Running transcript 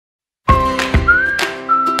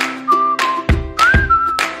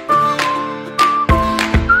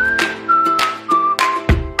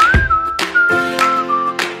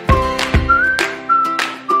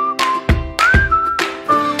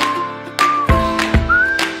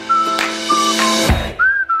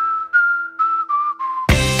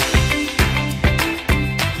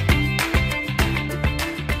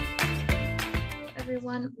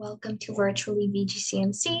Welcome to Virtually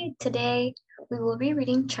BGCMC. Today, we will be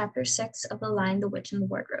reading Chapter 6 of The Lion, the Witch, and the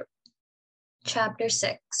Wardrobe. Chapter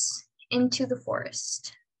 6, Into the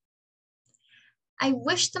Forest. I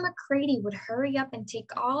wish the McCready would hurry up and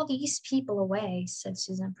take all these people away, said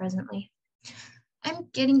Susan presently. I'm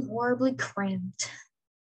getting horribly cramped.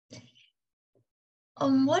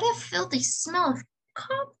 What a filthy smell of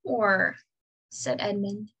copper, said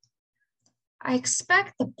Edmund. I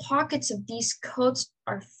expect the pockets of these coats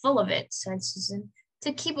are full of it, said Susan,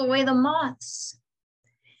 to keep away the moths.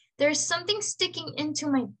 There's something sticking into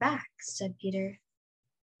my back, said Peter.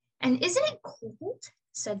 And isn't it cold?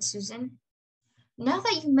 Said Susan. Now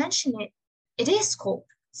that you mention it, it is cold,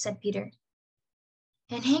 said Peter.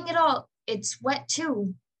 And hang it all, it's wet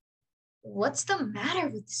too. What's the matter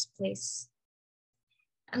with this place?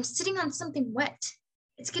 I'm sitting on something wet.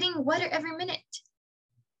 It's getting wetter every minute.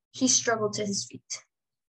 He struggled to his feet.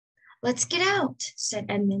 Let's get out, said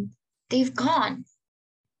Edmund. They've gone.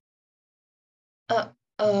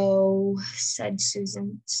 Uh-oh, said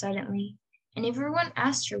Susan silently, and everyone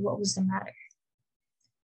asked her what was the matter.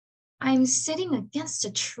 I'm sitting against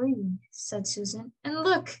a tree, said Susan, and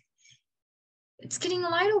look, it's getting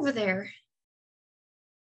light over there.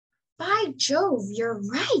 By Jove, you're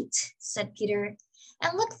right, said Peter,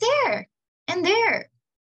 and look there, and there.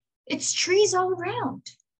 It's trees all around.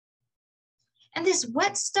 And this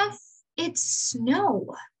wet stuff, it's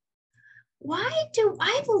snow. Why do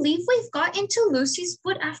I believe we've got into Lucy's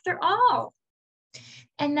foot after all?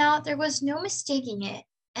 And now there was no mistaking it,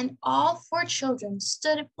 and all four children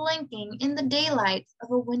stood blinking in the daylight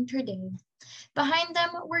of a winter day. Behind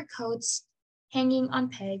them were coats hanging on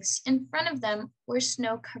pegs. In front of them were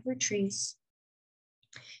snow-covered trees.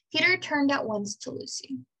 Peter turned at once to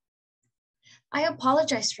Lucy. I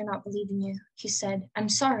apologize for not believing you, he said. I'm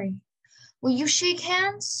sorry. Will you shake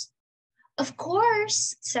hands? Of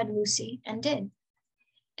course, said Lucy, and did.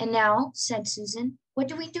 And now, said Susan, what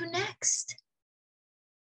do we do next?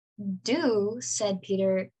 Do, said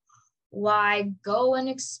Peter. Why, go and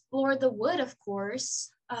explore the wood, of course.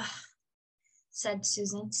 Ugh, said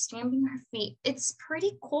Susan, stamping her feet. It's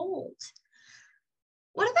pretty cold.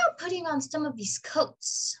 What about putting on some of these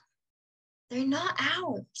coats? They're not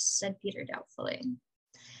ours, said Peter doubtfully.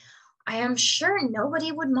 I am sure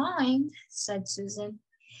nobody would mind, said Susan.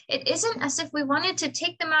 It isn't as if we wanted to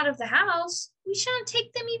take them out of the house. We shan't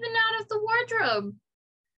take them even out of the wardrobe.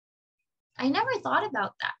 I never thought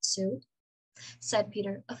about that, Sue, said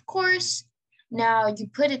Peter. Of course, now you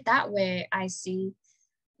put it that way, I see.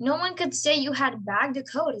 No one could say you had bagged a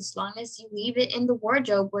coat as long as you leave it in the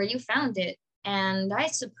wardrobe where you found it. And I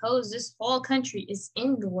suppose this whole country is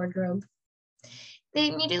in the wardrobe. They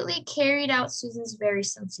immediately carried out Susan's very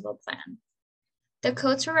sensible plan. The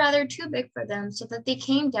coats were rather too big for them, so that they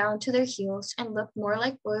came down to their heels and looked more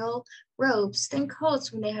like royal robes than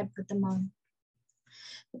coats when they had put them on.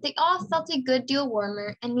 But they all felt a good deal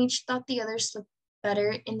warmer, and each thought the others looked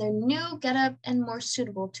better in their new getup and more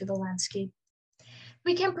suitable to the landscape.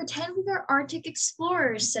 We can pretend we are Arctic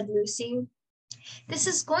explorers, said Lucy. This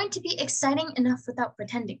is going to be exciting enough without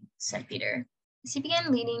pretending, said Peter, as he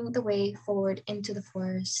began leading the way forward into the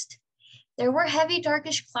forest. There were heavy,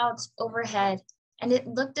 darkish clouds overhead, and it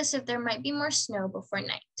looked as if there might be more snow before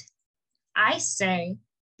night. I say,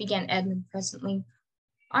 began Edmund presently,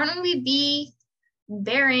 aren't we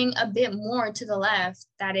bearing a bit more to the left,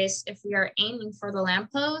 that is, if we are aiming for the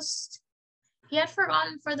lamppost? He had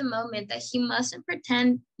forgotten for the moment that he mustn't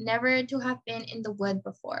pretend never to have been in the wood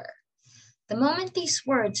before. The moment these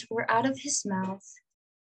words were out of his mouth,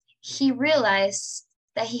 he realized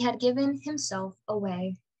that he had given himself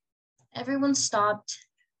away. Everyone stopped.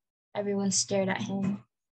 Everyone stared at him.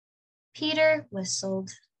 Peter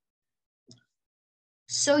whistled.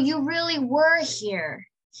 So you really were here,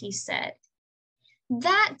 he said.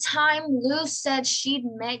 That time Lou said she'd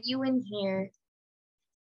met you in here,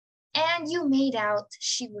 and you made out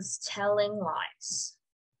she was telling lies.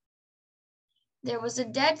 There was a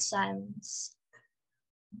dead silence.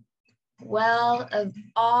 Well, of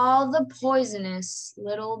all the poisonous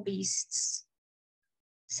little beasts,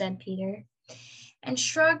 said Peter, and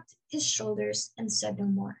shrugged his shoulders and said no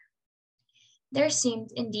more. There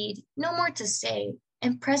seemed, indeed, no more to say,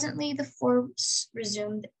 and presently the four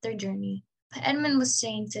resumed their journey. But Edmund was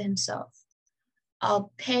saying to himself,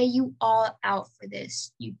 I'll pay you all out for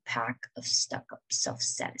this, you pack of stuck-up,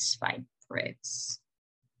 self-satisfied prigs.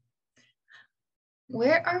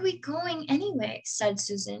 Where are we going anyway? Said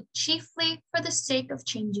Susan, chiefly for the sake of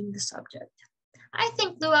changing the subject. I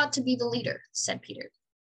think Lou ought to be the leader, said Peter.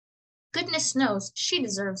 Goodness knows, she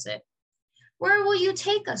deserves it. Where will you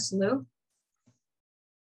take us, Lou?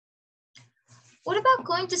 What about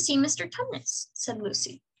going to see Mr. Tumnus? Said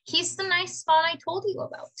Lucy. He's the nice fawn I told you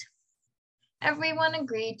about. Everyone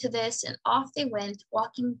agreed to this, and off they went,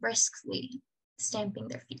 walking briskly, stamping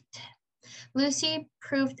their feet. Lucy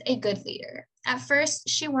proved a good leader. At first,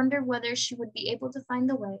 she wondered whether she would be able to find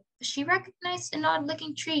the way, but she recognized an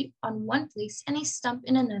odd-looking tree on one place and a stump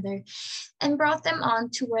in another, and brought them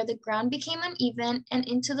on to where the ground became uneven and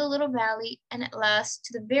into the little valley, and at last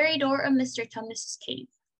to the very door of Mr. Tumnus's cave.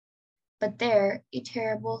 But there, a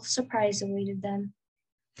terrible surprise awaited them.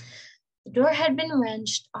 The door had been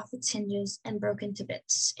wrenched off its hinges and broken to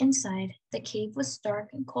bits. Inside, the cave was dark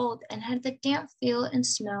and cold and had the damp feel and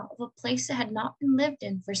smell of a place that had not been lived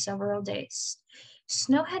in for several days.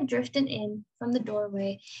 Snow had drifted in from the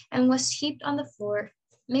doorway and was heaped on the floor,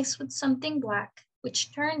 mixed with something black,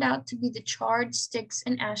 which turned out to be the charred sticks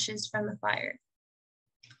and ashes from the fire.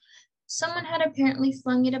 Someone had apparently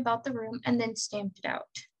flung it about the room and then stamped it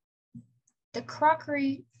out. The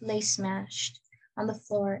crockery lay smashed on the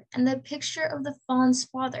floor, and the picture of the fawn's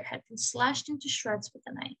father had been slashed into shreds with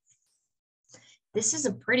a knife. This is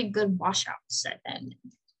a pretty good washout, said Edmund.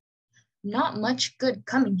 Not much good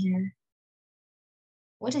coming here.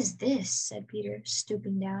 What is this? Said Peter,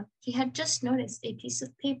 stooping down. He had just noticed a piece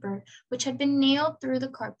of paper which had been nailed through the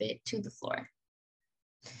carpet to the floor.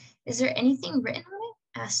 Is there anything written on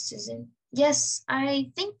it? Asked Susan. Yes,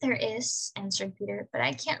 I think there is, answered Peter, but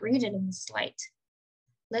I can't read it in this light.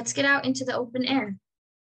 Let's get out into the open air.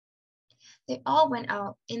 They all went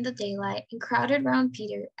out in the daylight and crowded round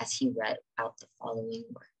Peter as he read out the following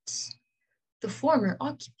words. The former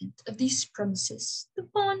occupant of these premises, the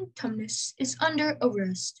Fawn Tumnus, is under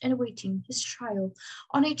arrest and awaiting his trial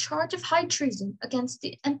on a charge of high treason against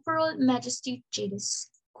the Emperor Majesty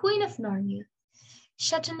Jadis, Queen of Narnia,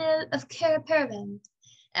 Chatanel of Cair-Paravel,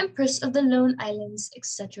 Empress of the Lone Islands,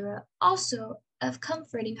 etc., also of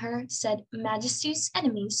comforting her said Majesty's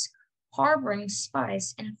enemies, harboring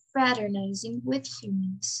spies, and fraternizing with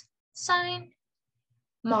humans. Signed,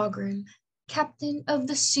 Margrim, Captain of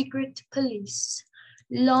the Secret Police.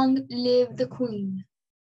 Long live the Queen.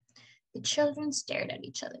 The children stared at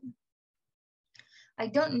each other. I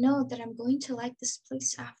don't know that I'm going to like this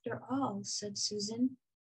place after all, said Susan.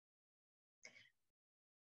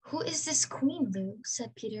 Who is this Queen, Lou?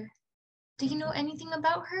 Said Peter. Do you know anything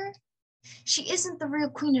about her? She isn't the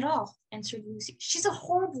real queen at all, answered Lucy. She's a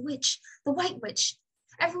horrible witch, the White Witch.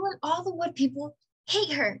 Everyone, all the wood people,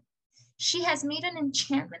 hate her. She has made an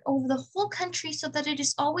enchantment over the whole country so that it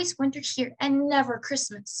is always winter here and never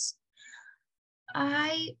Christmas.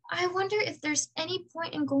 I wonder if there's any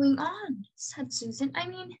point in going on, said Susan. I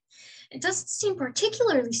mean, it doesn't seem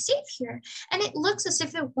particularly safe here, and it looks as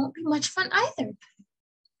if it won't be much fun either.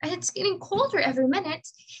 And it's getting colder every minute,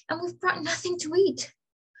 and we've brought nothing to eat.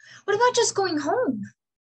 What about just going home?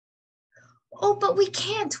 Oh, but we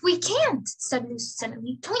can't, said Lucy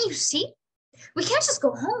suddenly. Don't you see? We can't just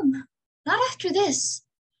go home. Not after this.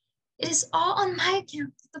 It is all on my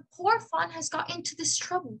account that the poor fawn has got into this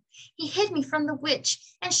trouble. He hid me from the witch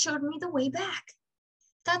and showed me the way back.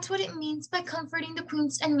 That's what it means by comforting the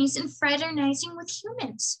queen's enemies and fraternizing with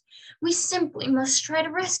humans. We simply must try to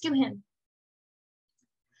rescue him.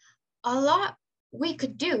 A lot we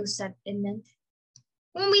could do, said Edmund,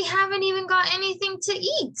 when we haven't even got anything to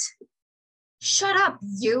eat. Shut up,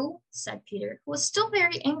 you, said Peter, who was still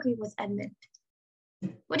very angry with Edmund.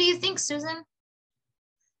 What do you think, Susan?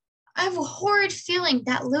 I have a horrid feeling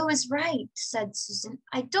that Lou is right, said Susan.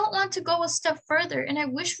 I don't want to go a step further, and I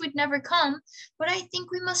wish we'd never come, but I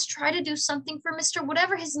think we must try to do something for Mr.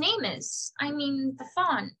 Whatever his name is. I mean, the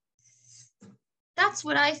fawn. That's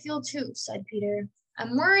what I feel too, said Peter.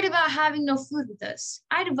 I'm worried about having no food with us.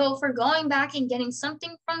 I'd vote for going back and getting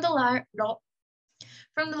something from the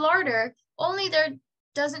larder, only there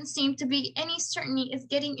doesn't seem to be any certainty of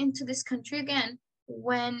getting into this country again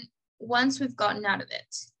once we've gotten out of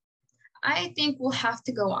it. I think we'll have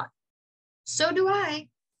to go on. So do I,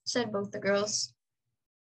 said both the girls.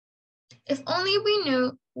 If only we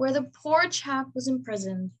knew where the poor chap was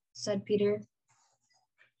imprisoned, said Peter.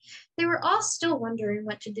 They were all still wondering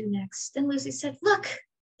what to do next. Then Lucy said, Look,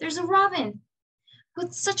 there's a robin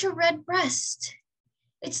with such a red breast.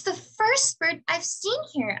 It's the first bird I've seen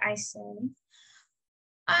here, I said.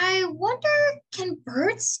 I wonder, can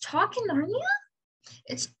birds talk in Narnia?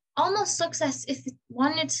 It almost looks as if it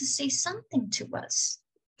wanted to say something to us.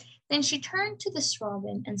 Then she turned to this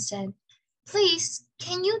robin and said, Please,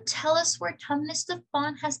 can you tell us where Tumnus the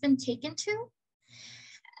fawn has been taken to?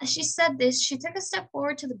 As she said this, she took a step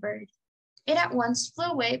forward to the bird. It at once flew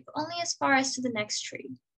away, but only as far as to the next tree.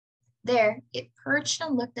 There, it perched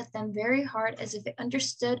and looked at them very hard as if it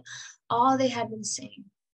understood all they had been saying.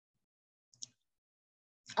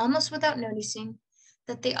 Almost without noticing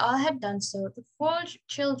that they all had done so, the four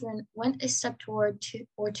children went a step toward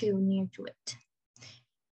or two near to it.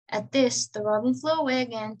 At this, the robin flew away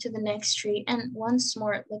again to the next tree and once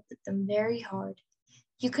more it looked at them very hard.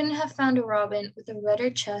 You couldn't have found a robin with a redder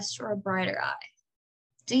chest or a brighter eye.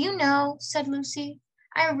 Do you know, said Lucy,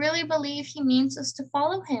 I really believe he means us to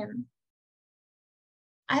follow him.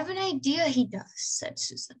 I have an idea he does, said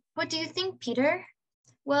Susan. What do you think, Peter?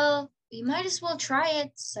 Well, we might as well try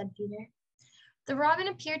it, said Peter. The robin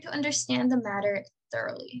appeared to understand the matter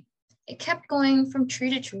thoroughly. It kept going from tree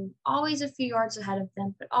to tree, always a few yards ahead of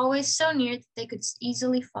them, but always so near that they could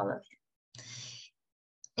easily follow him.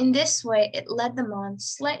 In this way, it led them on,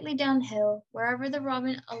 slightly downhill. Wherever the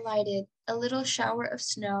robin alighted, a little shower of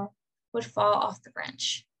snow would fall off the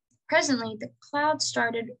branch. Presently, the clouds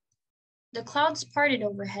parted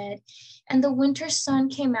overhead, and the winter sun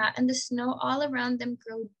came out, and the snow all around them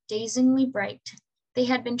grew dazzlingly bright. They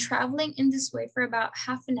had been traveling in this way for about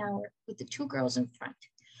half an hour, with the two girls in front,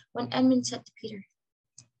 when Edmund said to Peter,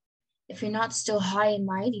 If you're not still high and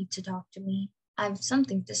mighty to talk to me, I have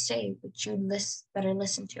something to say which you'd better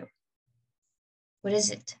listen to. What is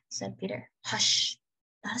it? Said Peter. Hush,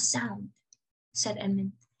 not a sound, said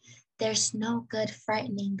Edmund. There's no good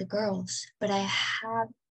frightening the girls, but I have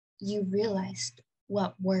you realized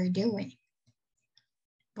what we're doing.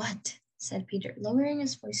 What? Said Peter, lowering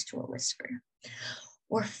his voice to a whisper.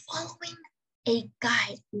 We're following a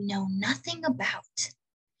guide we know nothing about.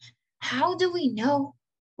 How do we know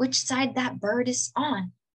which side that bird is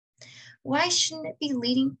on? Why shouldn't it be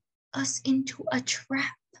leading us into a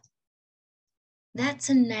trap? That's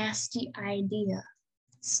a nasty idea.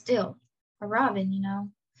 Still, a robin, you know.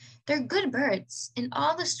 They're good birds in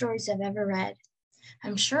all the stories I've ever read.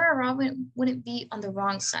 I'm sure a robin wouldn't be on the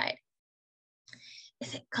wrong side.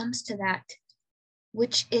 If it comes to that,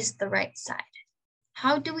 which is the right side?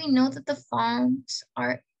 How do we know that the fawns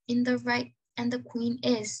are in the right and the queen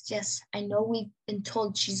is, yes, I know we've been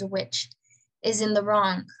told she's a witch, is in the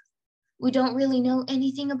wrong? We don't really know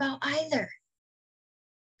anything about either.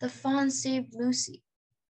 The fawn saved Lucy.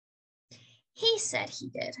 He said he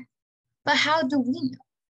did, but how do we know?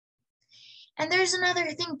 And there's another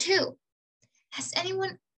thing too. Has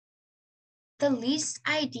anyone the least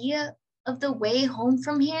idea of the way home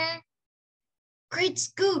from here? Great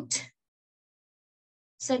Scoot,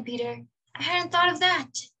 said Peter. I hadn't thought of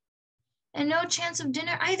that. And no chance of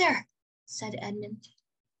dinner either, said Edmund.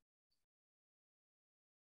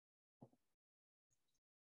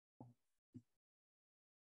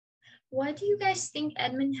 Why do you guys think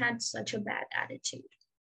Edmund had such a bad attitude?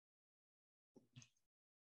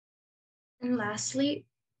 And lastly,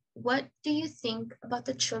 what do you think about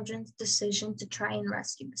the children's decision to try and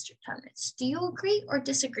rescue Mr. Tunnets? Do you agree or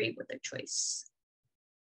disagree with their choice?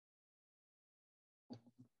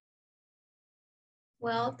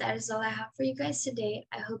 Well, that is all I have for you guys today.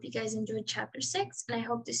 I hope you guys enjoyed chapter 6, and I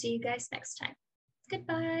hope to see you guys next time.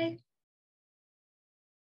 Goodbye.